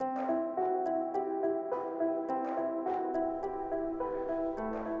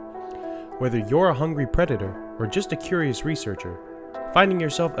Whether you're a hungry predator or just a curious researcher, finding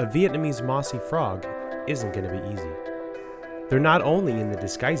yourself a Vietnamese mossy frog isn't going to be easy. They're not only in the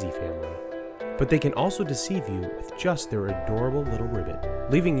Disguisey family, but they can also deceive you with just their adorable little ribbit,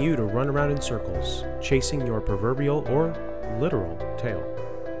 leaving you to run around in circles, chasing your proverbial or literal tail.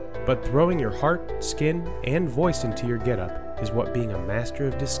 But throwing your heart, skin, and voice into your getup is what being a master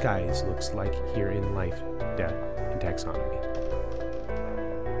of disguise looks like here in Life, Death, and Taxonomy.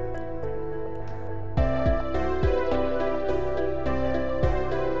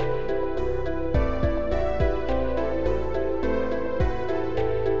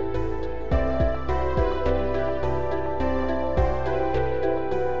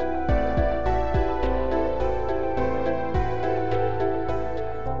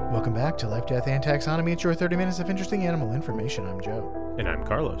 Welcome back to Life, Death, and Taxonomy. It's your 30 minutes of interesting animal information. I'm Joe. And I'm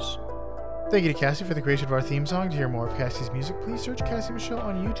Carlos. Thank you to Cassie for the creation of our theme song. To hear more of Cassie's music, please search Cassie Michelle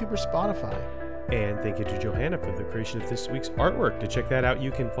on YouTube or Spotify. And thank you to Johanna for the creation of this week's artwork. To check that out, you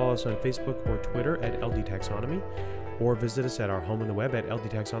can follow us on Facebook or Twitter at LD Taxonomy, or visit us at our home on the web at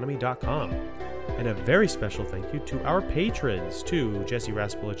ldtaxonomy.com. And a very special thank you to our patrons, to Jesse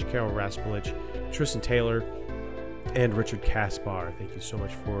Raspolich, Carol Raspolich, Tristan Taylor, and Richard Kaspar. Thank you so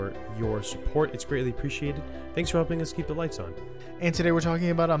much for your support. It's greatly appreciated. Thanks for helping us keep the lights on. And today we're talking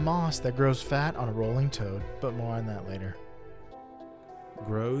about a moss that grows fat on a rolling toad, but more on that later.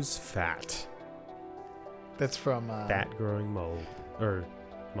 Grows fat. That's from... fat growing mold. Or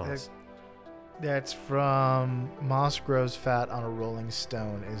moss. That's from Moss Grows Fat on a Rolling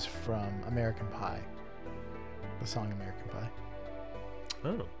Stone is from American Pie. The song American Pie.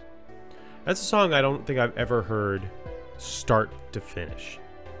 Oh. That's a song I don't think I've ever heard start to finish.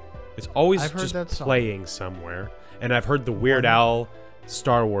 It's always just playing somewhere. And I've heard the Weird Al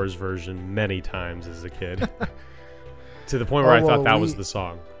Star Wars version many times as a kid. To the point where I thought that was the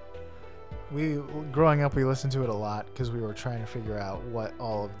song. Growing up, we listened to it a lot because we were trying to figure out what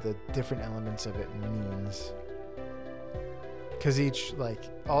all of the different elements of it means. Because it's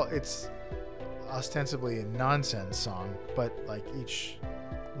ostensibly a nonsense song, but like each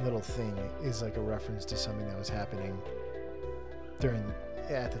little thing is like a reference to something that was happening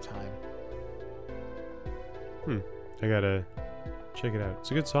at the time. I gotta check it out. It's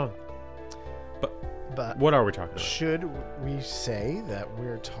a good song. But what are we talking about? Should we say that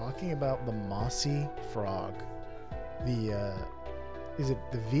we're talking about the mossy frog? Is it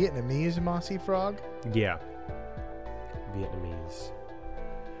the Vietnamese mossy frog? Yeah. Vietnamese.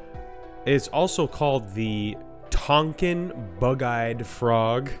 It's also called the Tonkin bug-eyed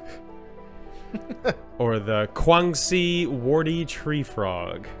frog or the Kwangsi warty tree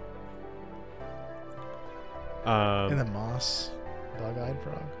frog. And the moss bug-eyed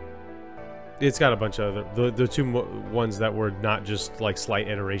frog? It's got a bunch of other... The two ones that were not just like slight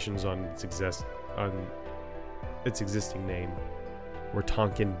iterations on its existing name were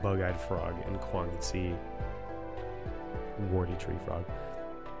Tonkin bug-eyed frog and Kwangsi warty tree frog.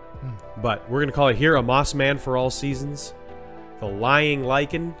 But we're going to call it here a moss man for all seasons, the lying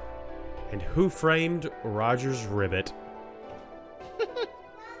lichen, and who framed Roger's ribbit.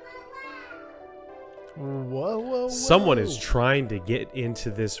 Whoa. Someone is trying to get into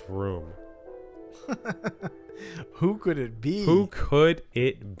this room. Who could it be? Who could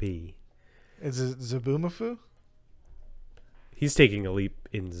it be? Is it Zabumafu? He's taking a leap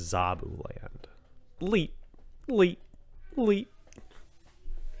in Zabu land. Leap.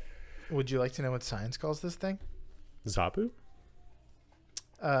 Would you like to know what science calls this thing? Zabu?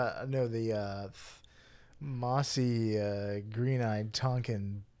 No, the mossy, green-eyed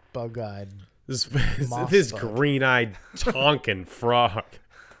Tonkin, bug-eyed this green-eyed Tonkin frog.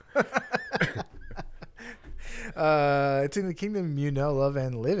 It's in the kingdom you know, love,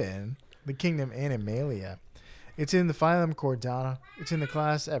 and live in, the kingdom Animalia. It's in the phylum Chordana. It's in the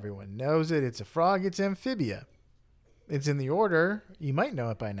class everyone knows it. It's a frog. It's amphibia. It's in the order, you might know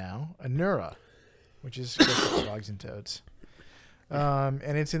it by now, Anura, which is frogs and toads.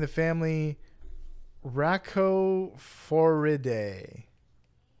 And it's in the family Rhacophoridae.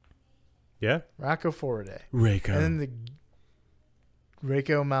 Yeah? Rhacophoridae. Rhaco. And then the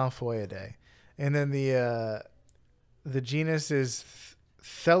Rhacomalfoidae. And then the genus is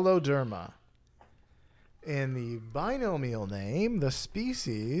Theloderma. And the binomial name, the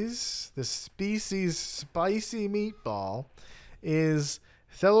species spicy meatball, is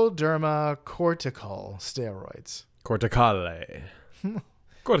Theloderma cortical steroids. Corticale.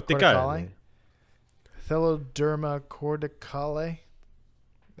 Corticale. Theloderma corticale,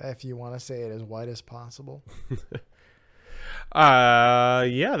 if you want to say it as wide as possible.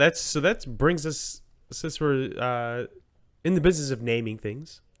 Yeah, that brings us, since we're in the business of naming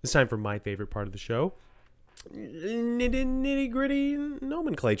things, It's time for my favorite part of the show. Nitty gritty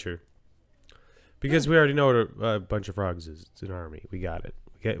nomenclature. Because we already know what a bunch of frogs is. It's an army. We got it.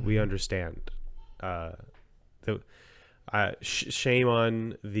 We understand. Shame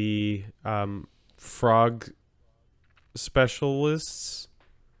on the frog specialists.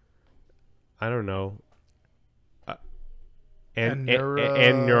 I don't know. And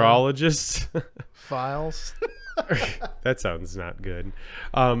neurologists. Files. That sounds not good.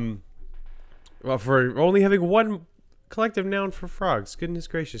 Well, for only having one collective noun for frogs. Goodness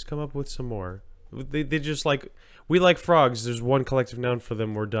gracious, come up with some more. They just like, we like frogs. There's one collective noun for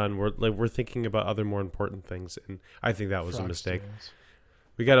them. We're done. We're thinking about other more important things, and I think that was a mistake.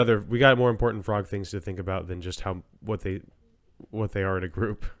 Students. We got more important frog things to think about than just what they are in a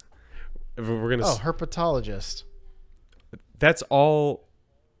group. If we're gonna herpetologist. That's all.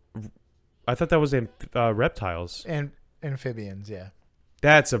 I thought that was reptiles and amphibians. Yeah,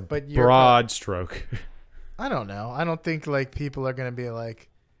 that's a broad stroke. I don't know. I don't think like people are gonna be like,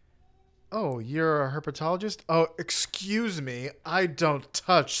 "Oh, you're a herpetologist? Oh, excuse me, I don't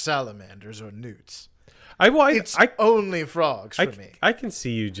touch salamanders or newts. It's only frogs for me." I can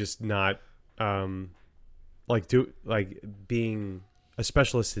see you just not, being a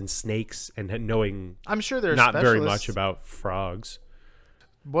specialist in snakes and knowing. I'm sure there's not very much about frogs.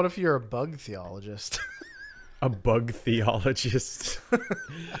 What if you're a bug theologist? A bug theologist?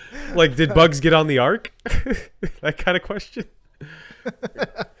 Like, did bugs get on the ark? That kind of question.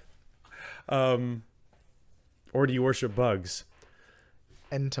 Or do you worship bugs?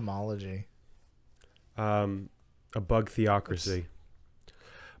 Entomology. A bug theocracy.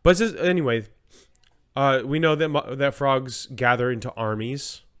 But anyway, we know that frogs gather into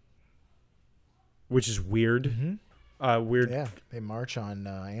armies, which is weird. Mm-hmm. Weird. Yeah, they march on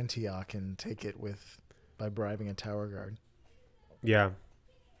Antioch and take it by bribing a tower guard. Yeah,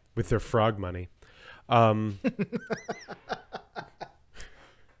 with their frog money. Mr.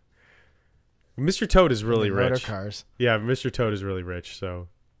 Toad is really rich. Motor cars. Yeah, Mr. Toad is really rich, so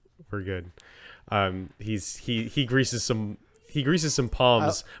we're good. He greases some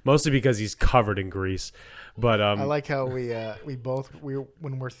palms, mostly because he's covered in grease. But I like how we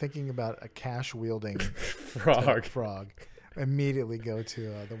when we're thinking about a cash wielding frog, immediately go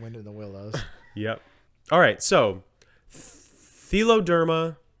to the Wind in the Willows. Yep. All right. So,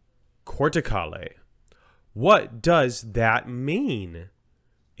 Theloderma corticale. What does that mean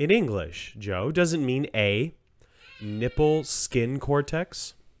in English, Joe? Does it mean A, nipple skin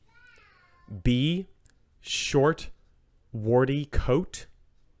cortex, B, short warty coat,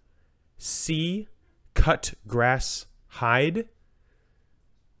 C, cut grass hide,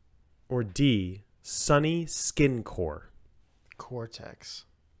 or D, sunny skin core? Cortex.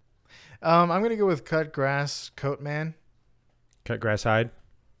 I'm going to go with cut grass coat man. Cut grass hide?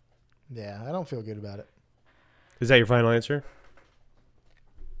 Yeah, I don't feel good about it. Is that your final answer?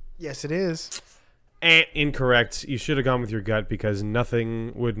 Yes, it is. Incorrect. You should have gone with your gut, because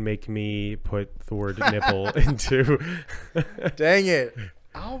nothing would make me put the word nipple into. Dang it.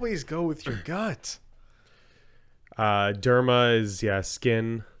 Always go with your gut. Derma is,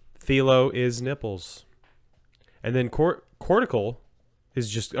 skin. Thelo is nipples. And then cortical is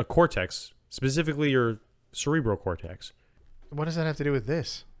just a cortex, specifically your cerebral cortex. What does that have to do with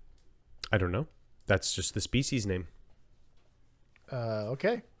this? I don't know. That's just the species name.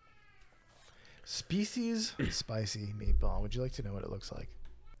 Okay. Species spicy meatball. Would you like to know what it looks like?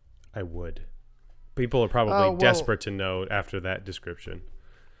 I would. People are probably desperate to know after that description.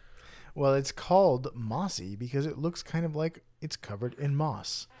 Well, it's called mossy because it looks kind of like it's covered in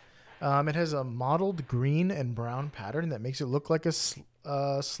moss. It has a mottled green and brown pattern that makes it look like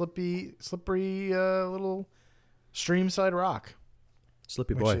a slippery little streamside rock.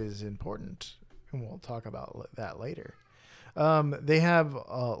 Slippy boy. Which is important, and we'll talk about that later. They have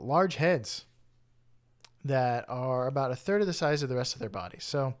large heads that are about a third of the size of the rest of their body.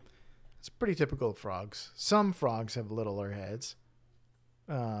 So it's pretty typical of frogs. Some frogs have littler heads,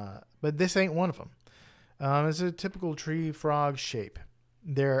 but this ain't one of them. It's a typical tree frog shape.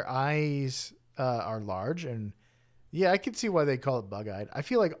 Their eyes are large, and yeah, I can see why they call it bug-eyed. I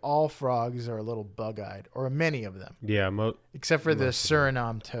feel like all frogs are a little bug-eyed, or many of them. Yeah, except for the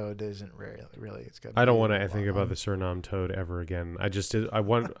Suriname toad isn't really. It's got. I don't want to think about the Suriname toad ever again. I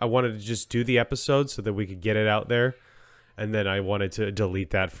wanted to just do the episode so that we could get it out there, and then I wanted to delete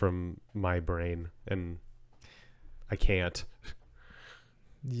that from my brain, and I can't.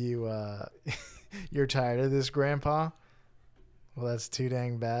 You're tired of this, Grandpa? Well, that's too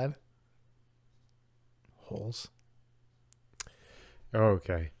dang bad. Holes.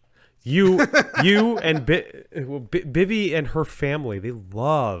 Okay. You and Bibby and her family, they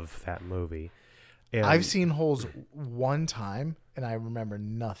love that movie. And I've seen Holes one time, and I remember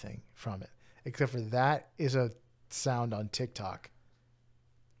nothing from it except for that is a sound on TikTok.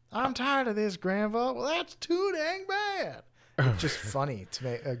 I'm tired of this, grandpa. Well, that's too dang bad. It's just funny to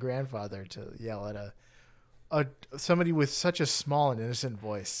make a grandfather to yell at a somebody with such a small and innocent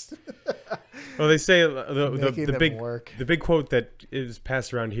voice. Well, they say the big quote that is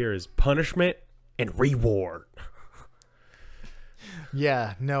passed around here is punishment and reward.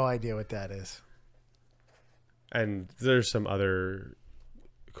 Yeah, no idea what that is. And there's some other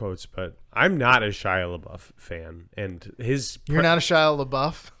quotes, but I'm not a Shia LaBeouf fan, and You're not a Shia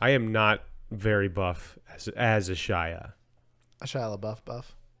LaBeouf? I am not very buff as a Shia. A Shia LaBeouf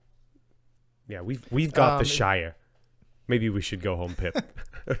buff? Yeah, we've got the Shire. Maybe we should go home, Pip.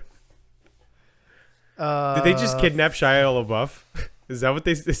 Did they just kidnap Shia LaBeouf? Is that what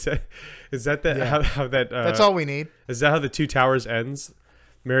they said? Is that how that? That's all we need. Is that how the Two Towers ends?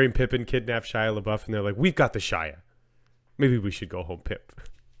 Merry and Pippin kidnap Shia LaBeouf, and they're like, "We've got the Shire. Maybe we should go home, Pip.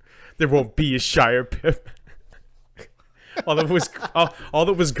 There won't be a Shire, Pip. all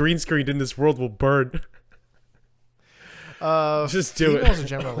that was green screened in this world will burn." Just do it. Females are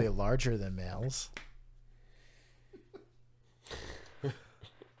generally larger than males.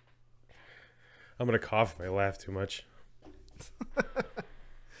 I'm gonna cough if I laugh too much.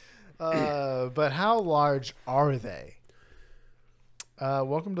 But how large are they?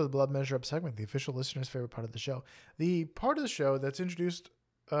 Welcome to the Blood Measure Up segment, the official listener's favorite part of the show. The part of the show that's introduced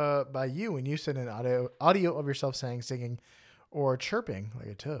by you when you send an audio of yourself saying, singing, or chirping like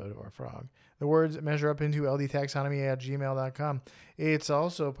a toad or a frog. The words measure up into ldtaxonomy@gmail.com. It's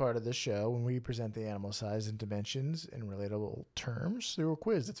also part of the show when we present the animal size and dimensions in relatable terms through a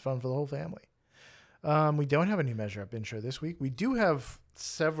quiz. It's fun for the whole family. We don't have a new measure up intro this week. We do have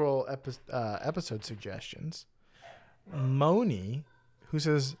several episode suggestions. Moni, who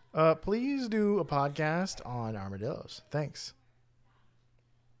says, please do a podcast on armadillos. Thanks.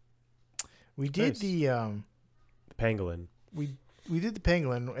 We did the pangolin. We did the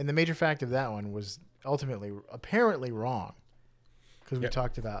pangolin, and the major fact of that one was apparently wrong, because we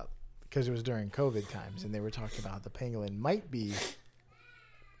talked about, because it was during COVID times, and they were talking about the pangolin might be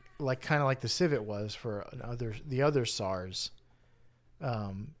kind of like the civet was for the other SARS.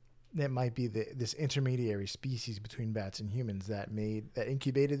 That might be this intermediary species between bats and humans that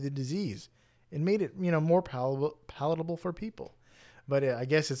incubated the disease and made it more palatable for people. But I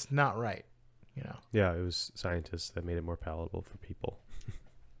guess it's not right. Yeah, it was scientists that made it more palatable for people.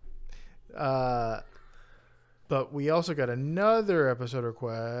 But we also got another episode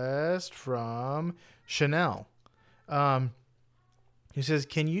request from Chanel. He says,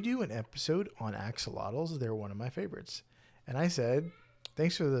 "Can you do an episode on axolotls? They're one of my favorites." And I said,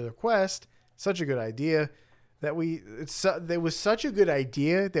 "Thanks for the request. Such a good idea that it was such a good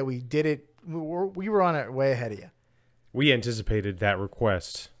idea that we did it. We were on it way ahead of you. We anticipated that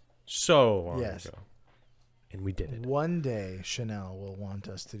request so long ago, and we did it. One day, Chanel will want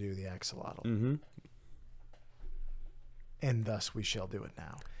us to do the axolotl, and thus we shall do it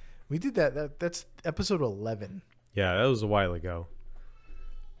now. We did that. That's episode 11. Yeah, that was a while ago.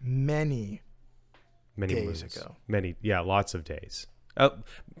 Many days ago. Lots of days.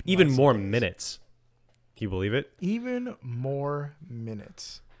 Even more minutes. Can you believe it? Even more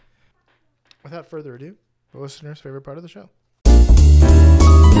minutes. Without further ado, the listener's favorite part of the show.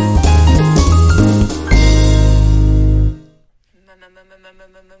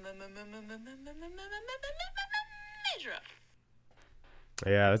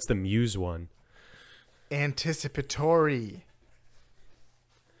 Yeah, that's the Muse one. Anticipatory.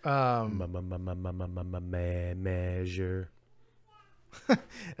 Measure.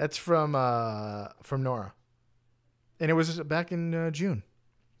 That's from Nora, and it was back in June.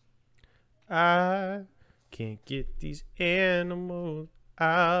 I can't get these animals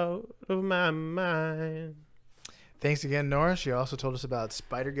out of my mind. Thanks again, Nora. She also told us about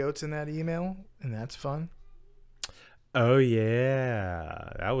spider goats in that email, and that's fun. Oh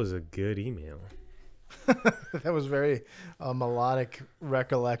yeah, that was a good email. That was very melodic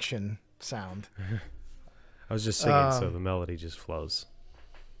recollection sound. I was just singing, so the melody just flows.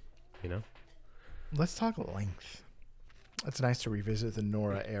 Let's talk length. It's nice to revisit the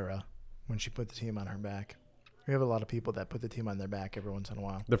Nora era when she put the team on her back. We have a lot of people that put the team on their back every once in a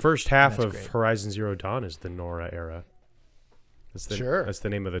while. The first half of great. Horizon Zero Dawn is the Nora era. Sure. That's the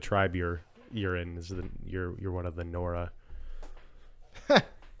name of the tribe you're in. You're one of the Nora.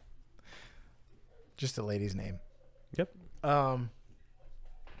 Just a lady's name. Yep.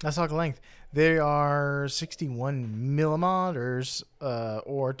 That's talk length. They are 61 millimeters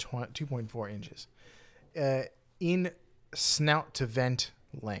or 2.4 inches in snout to vent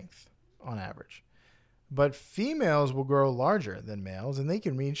length on average. But females will grow larger than males, and they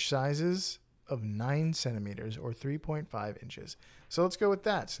can reach sizes of 9 centimeters or 3.5 inches. So let's go with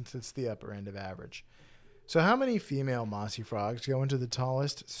that since it's the upper end of average. So how many female mossy frogs go into the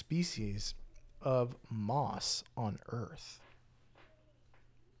tallest species of moss on Earth?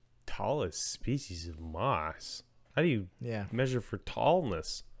 Tallest species of moss. How do you Yeah. measure for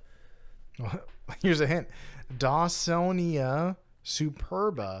tallness? Here's a hint. Dawsonia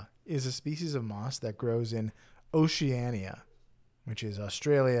superba is a species of moss that grows in Oceania, which is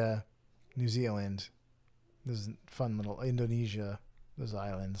Australia, New Zealand. This is fun little Indonesia, those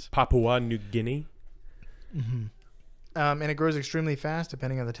islands. Papua New Guinea. And it grows extremely fast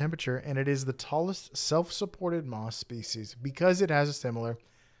depending on the temperature, and it is the tallest self-supported moss species because it has a similar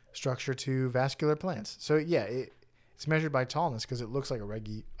structure to vascular plants. So yeah, it's measured by tallness because it looks like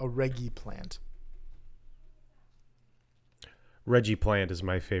a reggie plant. Regiplant is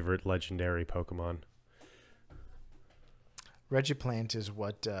my favorite legendary Pokemon. Regiplant is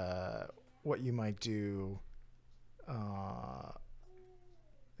what you might do.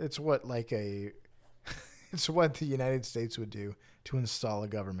 It's what it's what the United States would do to install a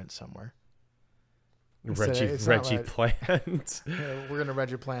government somewhere. Regiplant. We're gonna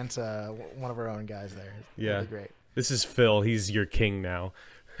Regiplant one of our own guys there. Yeah, that'd be great. This is Phil. He's your king now.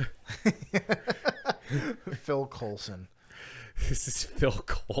 Phil Coulson. This is Phil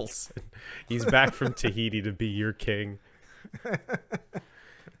Coulson. He's back from Tahiti to be your king.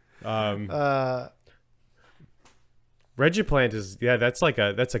 Regiplant is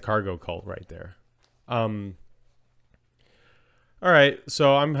that's a cargo cult right there. All right,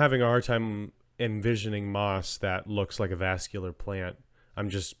 so I'm having a hard time envisioning moss that looks like a vascular plant.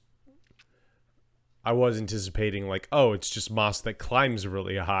 I was anticipating like, oh, it's just moss that climbs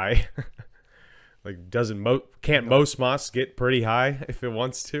really high. Like, can't most moss get pretty high if it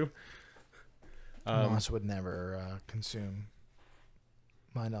wants to? Moss would never consume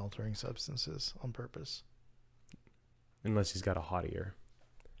mind-altering substances on purpose. Unless he's got a hot ear.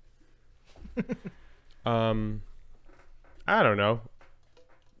 I don't know.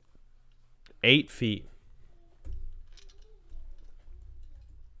 8 feet.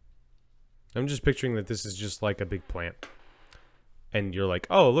 I'm just picturing that this is just like a big plant. And you're like,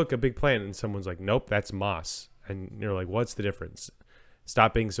 oh, look, a big plant. And someone's like, nope, that's moss. And you're like, what's the difference?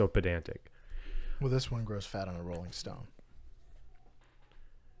 Stop being so pedantic. Well, this one grows fat on a rolling stone.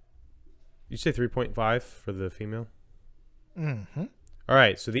 You say 3.5 for the female? Mm-hmm. All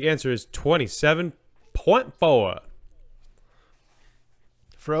right, so the answer is 27.4.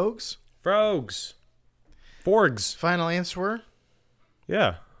 Frogs? Forgs. Final answer?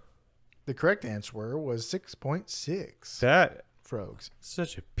 Yeah. The correct answer was 6.6. That frogs.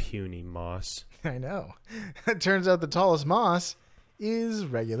 Such a puny moss. I know. It turns out the tallest moss is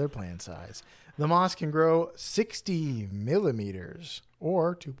regular plant size. The moss can grow 60 millimeters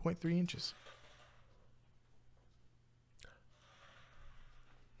or 2.3 inches.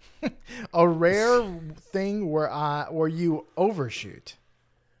 A rare thing where you overshoot.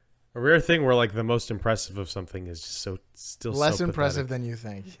 A rare thing where like the most impressive of something is just still less so impressive pathetic. than you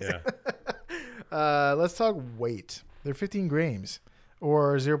think. Yeah. Let's talk weight. They're 15 grams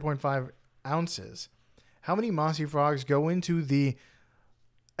or 0.5 ounces. How many mossy frogs go into the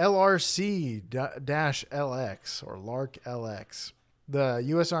LRC-LX or LARC LX, the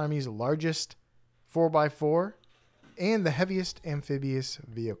U.S. Army's largest 4x4 and the heaviest amphibious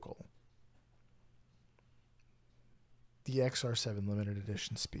vehicle? The XR7 limited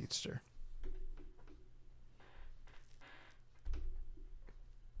edition Speedster.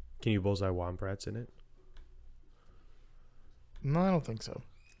 Can you bullseye Womprats in it? No, I don't think so.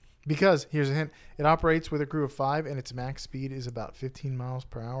 Because, here's a hint, it operates with a crew of 5 and its max speed is about 15 miles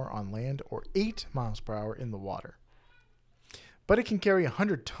per hour on land or 8 miles per hour in the water. But it can carry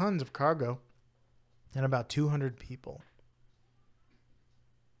 100 tons of cargo and about 200 people.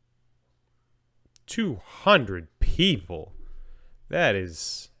 200 people. That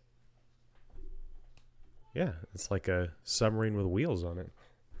is... Yeah, it's like a submarine with wheels on it.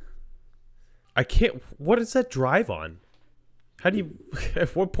 I can't... What does that drive on? How do you...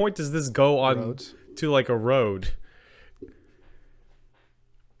 At what point does this go on Roads. to like a road?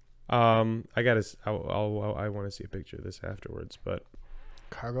 I want to see a picture of this afterwards, but...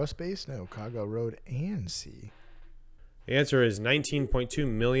 Cargo space? No, cargo road and sea. The answer is 19.2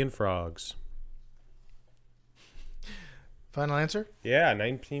 million frogs. Final answer? Yeah,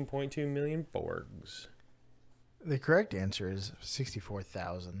 19.2 million forgs. The correct answer is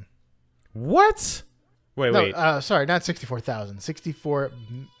 64,000. What? Wait, wait. Sorry, not 64,000.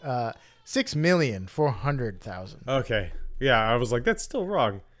 6,400,000. Okay. Yeah, I was like, that's still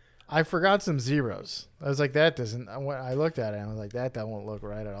wrong. I forgot some zeros. I was like, that doesn't. When I looked at it, I was like, that won't look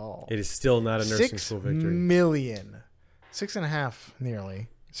right at all. It is still not a nursing 6 school victory. million. 6.5, nearly.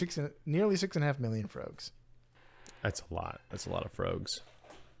 Nearly 6.5 million frogs. That's a lot. That's a lot of frogs.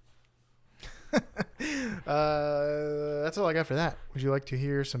 That's all I got for that. Would you like to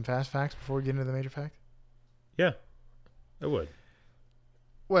hear some fast facts before we get into the major fact? Yeah, I would.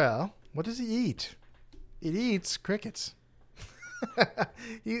 Well, what does he eat? It eats crickets.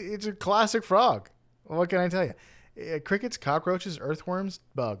 It's a classic frog. What can I tell you? Crickets, cockroaches, earthworms,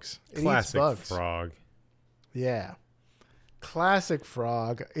 bugs. It Classic eats bugs. frog. Yeah. Classic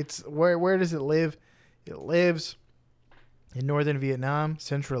frog. It's where does it live? It lives in northern Vietnam,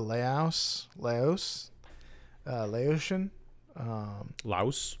 central Laos, Laotian,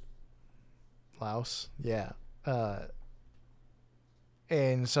 Louse. Laos, yeah,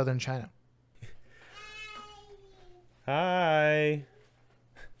 in southern China. Hi.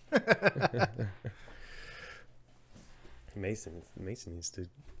 Mason needs to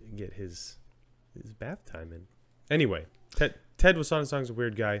get his bath time in. Anyway, Ted Wasana's a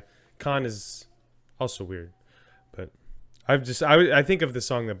weird guy. Khan is also weird, but I think of the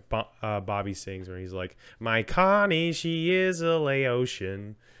song that Bobby sings where he's like, "My Connie, she is a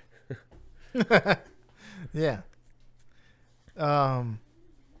Laotian." Yeah.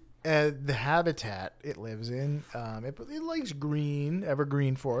 The habitat it lives in, it likes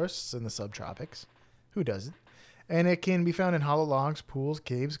evergreen forests in the subtropics. Who doesn't? And it can be found in hollow logs, pools,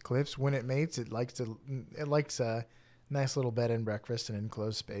 caves, cliffs. When it mates, it likes a nice little bed and breakfast in an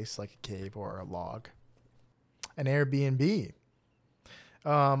enclosed space like a cave or a log. An Airbnb.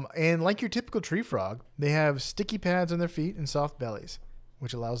 And like your typical tree frog, they have sticky pads on their feet and soft bellies,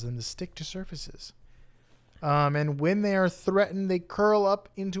 which allows them to stick to surfaces. And when they are threatened, they curl up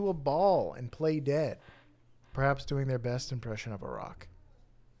into a ball and play dead, perhaps doing their best impression of a rock.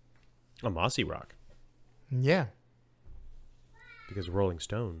 A mossy rock. Yeah. Because Rolling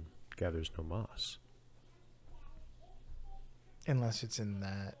Stone gathers no moss. Unless it's in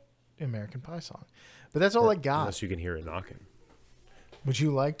that American Pie song. But that's all I got. Unless you can hear it knocking. Would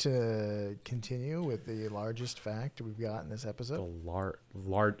you like to continue with the largest fact we've got in this episode?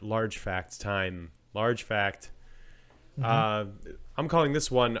 The large facts time. Large fact. Mm-hmm. I'm calling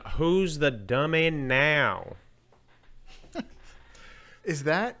this one, Who's the Dummy Now? Is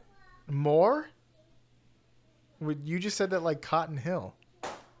that more? You just said that like Cotton Hill.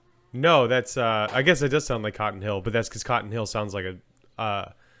 No, that's I guess it does sound like Cotton Hill, but that's because Cotton Hill sounds like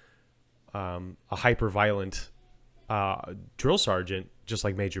a hyper violent drill sergeant, just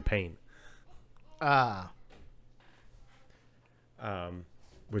like Major Payne.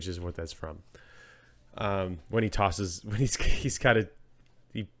 Which is what that's from. When he tosses, when he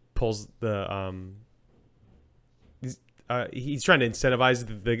pulls the he's trying to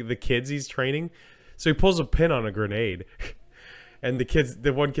incentivize the kids he's training, so he pulls a pin on a grenade. And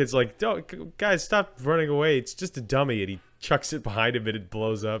the one kid's like, "Don't, guys, stop running away. It's just a dummy." And he chucks it behind him and it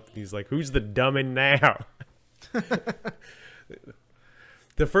blows up. And he's like, "Who's the dummy now?"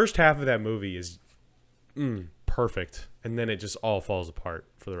 The first half of that movie is perfect. And then it just all falls apart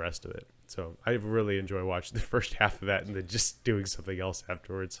for the rest of it. So I really enjoy watching the first half of that and then just doing something else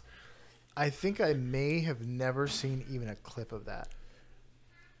afterwards. I think I may have never seen even a clip of that.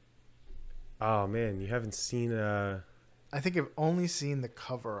 Oh, man, you haven't seen... I think I've only seen the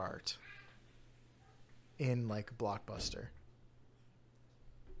cover art in like Blockbuster.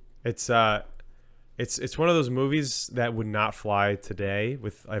 It's one of those movies that would not fly today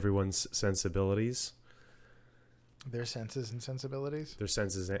with everyone's sensibilities. Their senses and sensibilities? Their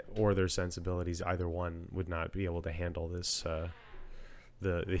senses or their sensibilities, either one would not be able to handle this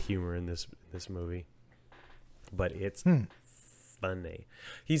the humor in this movie. But it's funny.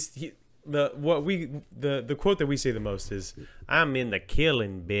 The quote that we say the most is, "I'm in the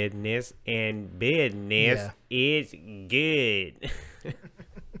killing business and business is good."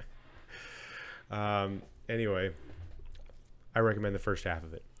 Anyway, I recommend the first half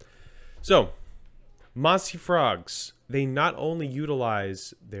of it. So, mossy frogs, they not only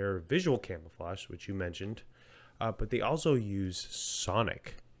utilize their visual camouflage, which you mentioned, but they also use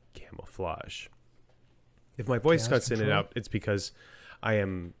sonic camouflage. If my voice cuts in and out, it's because I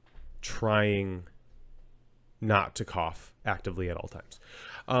am trying not to cough actively at all times.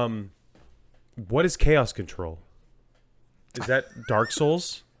 What is chaos control? Is that Dark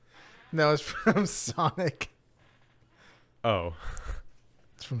Souls? No, it's from Sonic. Oh.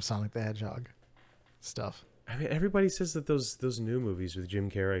 It's from Sonic the Hedgehog stuff. I mean, everybody says that those new movies with Jim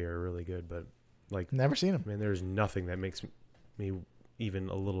Carrey are really good, but like, Never seen them. man, there's nothing that makes me even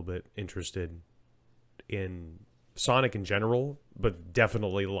a little bit interested in Sonic in general, but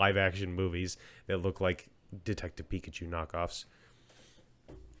definitely live action movies that look like Detective Pikachu knockoffs.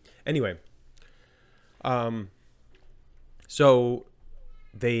 Anyway, so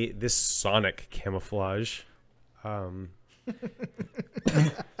this Sonic camouflage,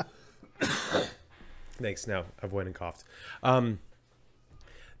 thanks. Now I've went and coughed.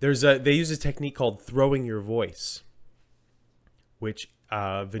 They use a technique called throwing your voice, which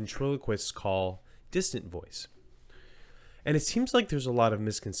ventriloquists call distant voice. And it seems like there's a lot of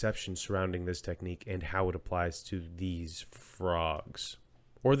misconceptions surrounding this technique and how it applies to these frogs,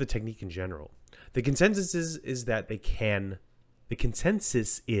 or the technique in general. The consensus is that they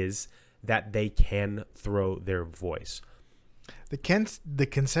can throw their voice. The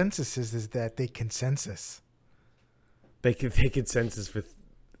consensus is that they consensus. They consensus with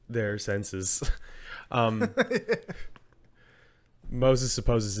their senses. Moses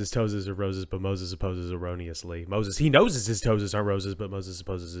supposes his toes are roses, but Moses supposes erroneously. He knows his toes aren't roses, but Moses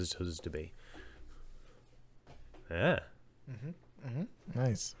supposes his toes to be. Yeah.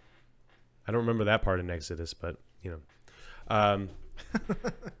 Nice. I don't remember that part in Exodus, but, you know.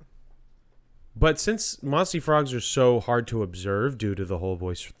 But since mossy frogs are so hard to observe due to the whole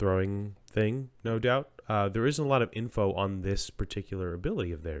voice throwing thing, no doubt, there isn't a lot of info on this particular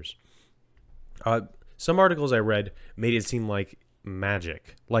ability of theirs. Some articles I read made it seem like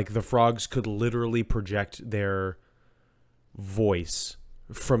magic. Like the frogs could literally project their voice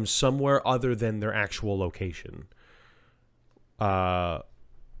from somewhere other than their actual location. Like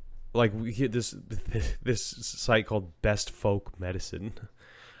we hit this site called Best Folk Medicine.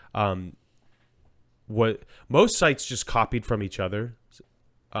 What most sites just copied from each other,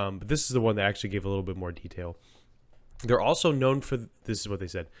 but this is the one that actually gave a little bit more detail. They're also known for this is what they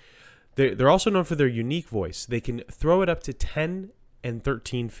said. They're also known for their unique voice. They can throw it up to 10 and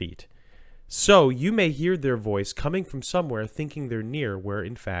 13 feet. So you may hear their voice coming from somewhere thinking they're near, where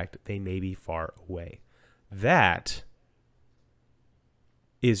in fact they may be far away. That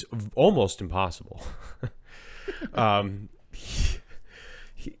is almost impossible.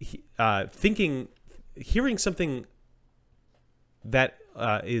 Hearing something that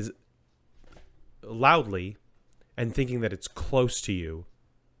is loudly and thinking that it's close to you,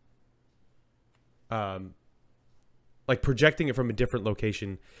 like projecting it from a different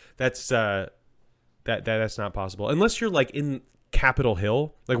location, that's not possible unless you're like in Capitol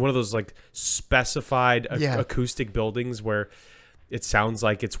Hill, like one of those like specified acoustic buildings where it sounds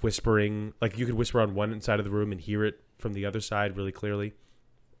like it's whispering, like you could whisper on one side of the room and hear it from the other side really clearly.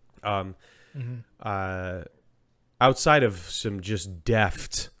 Outside of some just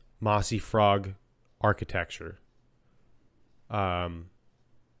deft mossy frog architecture,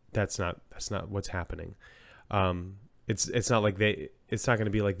 that's not what's happening. It's not going to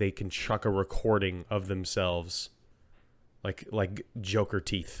be like they can chuck a recording of themselves like Joker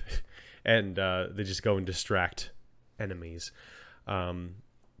teeth and they just go and distract enemies.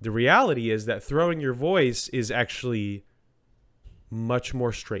 The reality is that throwing your voice is actually much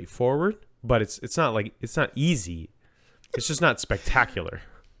more straightforward, but it's not easy. It's just not spectacular.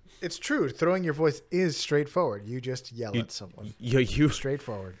 It's true. Throwing your voice is straightforward. You just yell at someone. You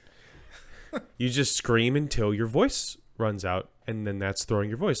straightforward. You just scream until your voice runs out, and then that's throwing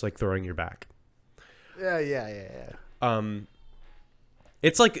your voice, like throwing your back. Yeah.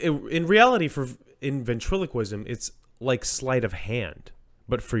 It's like in reality in ventriloquism, it's like sleight of hand,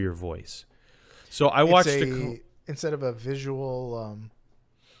 but for your voice. So I watched instead of a visual.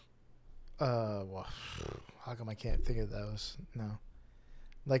 Well, how come I can't think of those? No,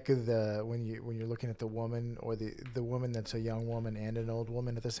 like when you're looking at the woman or the woman that's a young woman and an old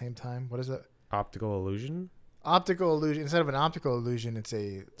woman at the same time. What is it? Optical illusion. Optical illusion. Instead of an optical illusion, it's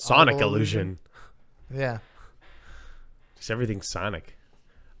a sonic illusion. Yeah. Just everything's sonic.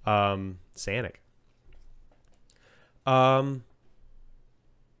 Sanic.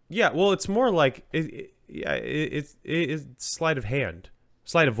 Yeah, well, it's more like it's sleight of hand,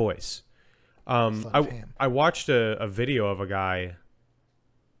 sleight of voice. I watched a video of a guy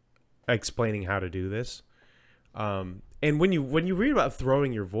explaining how to do this. And when you read about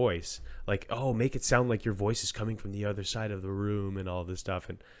throwing your voice, like, oh, make it sound like your voice is coming from the other side of the room and all this stuff.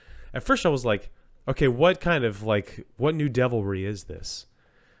 And at first I was like, okay, what new devilry is this?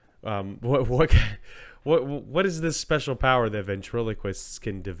 What is this special power that ventriloquists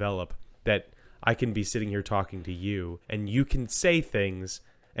can develop that I can be sitting here talking to you and you can say things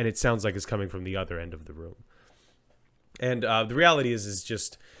and it sounds like it's coming from the other end of the room? And the reality is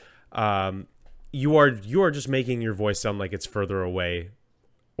just you are just making your voice sound like it's further away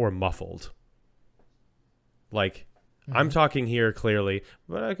or muffled. Like, I'm talking here clearly,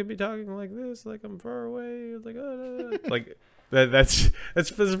 but I could be talking like this, like I'm far away, like that's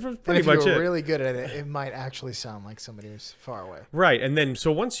pretty And if much you're it. really good at it, it might actually sound like somebody who's far away. Right, and then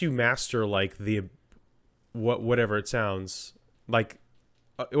so once you master like the whatever it sounds like,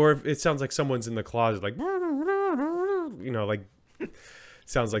 or if it sounds like someone's in the closet, like like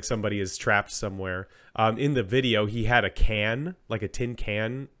sounds like somebody is trapped somewhere. In the video, he had a can, like a tin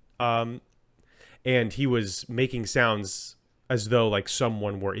can, and he was making sounds as though like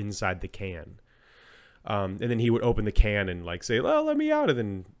someone were inside the can. And then he would open the can and like say, "Oh, let me out," and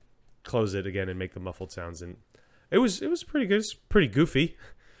then close it again and make the muffled sounds. And it was pretty good. It's pretty goofy,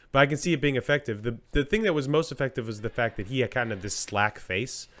 but I can see it being effective. The thing that was most effective was the fact that he had kind of this slack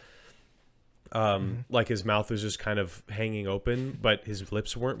face. Like his mouth was just kind of hanging open, but his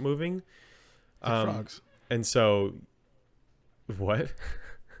lips weren't moving. Like frogs. And so, what?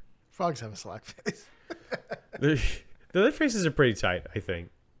 Frogs have a slack face. Their faces are pretty tight, I think.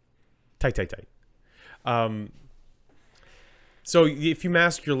 Tight. So if you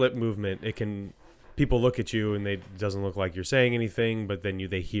mask your lip movement, people look at you and it doesn't look like you're saying anything, but then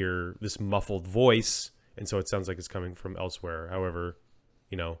they hear this muffled voice, and so it sounds like it's coming from elsewhere. However,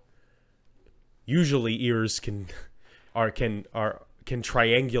 usually ears can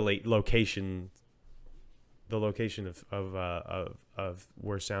triangulate the location of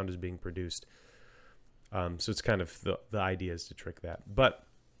where sound is being produced. So it's kind of the idea is to trick that. But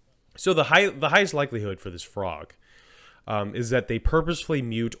so the highest likelihood for this frog is that they purposefully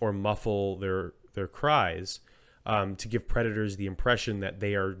mute or muffle their cries to give predators the impression that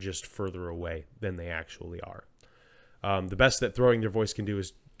they are just further away than they actually are. The best that throwing their voice can do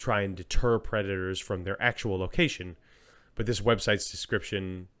is try and deter predators from their actual location, but this website's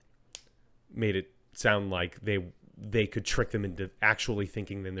description made it sound like they could trick them into actually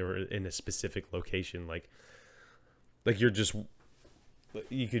thinking that they were in a specific location, like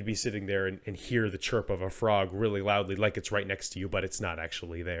you could be sitting there and hear the chirp of a frog really loudly, like it's right next to you, but it's not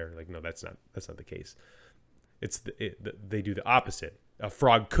actually there. Like, no, that's not the case. They do the opposite. A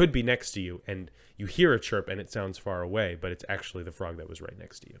frog could be next to you, and you hear a chirp, and it sounds far away, but it's actually the frog that was right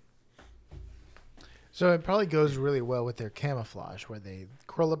next to you. So it probably goes really well with their camouflage, where they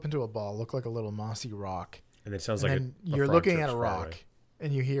curl up into a ball, look like a little mossy rock, and it sounds and like then you're looking at a rock,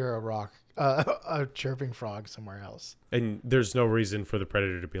 and you hear a chirping frog somewhere else. And there's no reason for the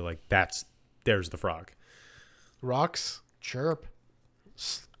predator to be like, there's the frog. Rocks chirp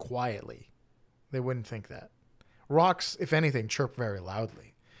quietly. They wouldn't think that. Rocks, if anything, chirp very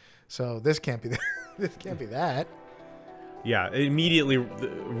loudly. So this can't be this can't be that. Yeah, it immediately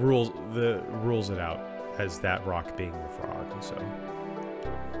rules it out as that rock being the frog. So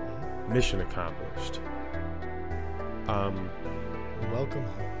mission accomplished. Welcome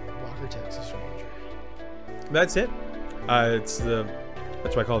home, Walker, Texas Ranger. That's it. That's why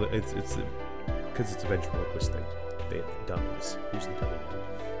I call it. It's because it's a ventriloquist thing. They dummies usually dummy.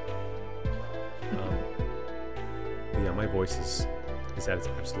 Yeah, my voice is at its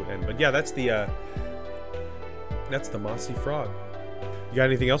absolute end. But yeah, that's the mossy frog. You got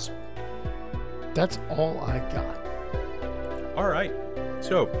anything else? That's all I got. All right.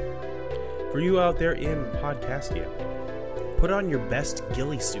 So, for you out there in Podcastia, put on your best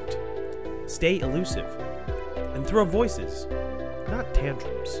ghillie suit. Stay elusive. And throw voices, not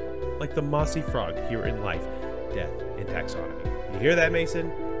tantrums, like the mossy frog here in Life, Death, and Taxonomy. You hear that,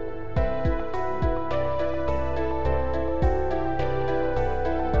 Mason?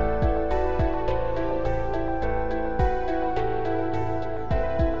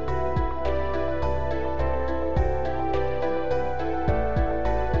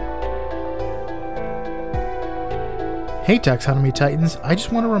 Hey Taxonomy Titans, I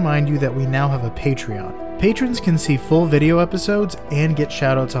just want to remind you that we now have a Patreon. Patrons can see full video episodes and get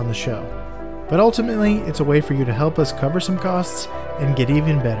shoutouts on the show. But ultimately, it's a way for you to help us cover some costs and get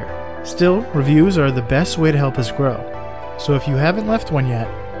even better. Still, reviews are the best way to help us grow. So if you haven't left one yet,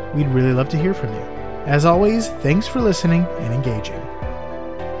 we'd really love to hear from you. As always, thanks for listening and engaging.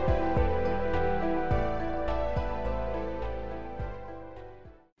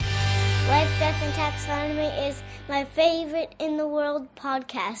 Life, Death, and Taxonomy is my favorite in the world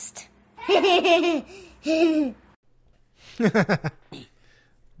podcast.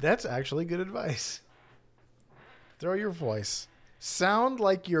 That's actually good advice. Throw your voice. Sound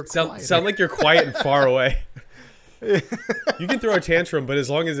like you're quiet. Sound like you're quiet and far away. You can throw a tantrum, but as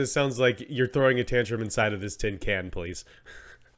long as it sounds like you're throwing a tantrum inside of this tin can, please.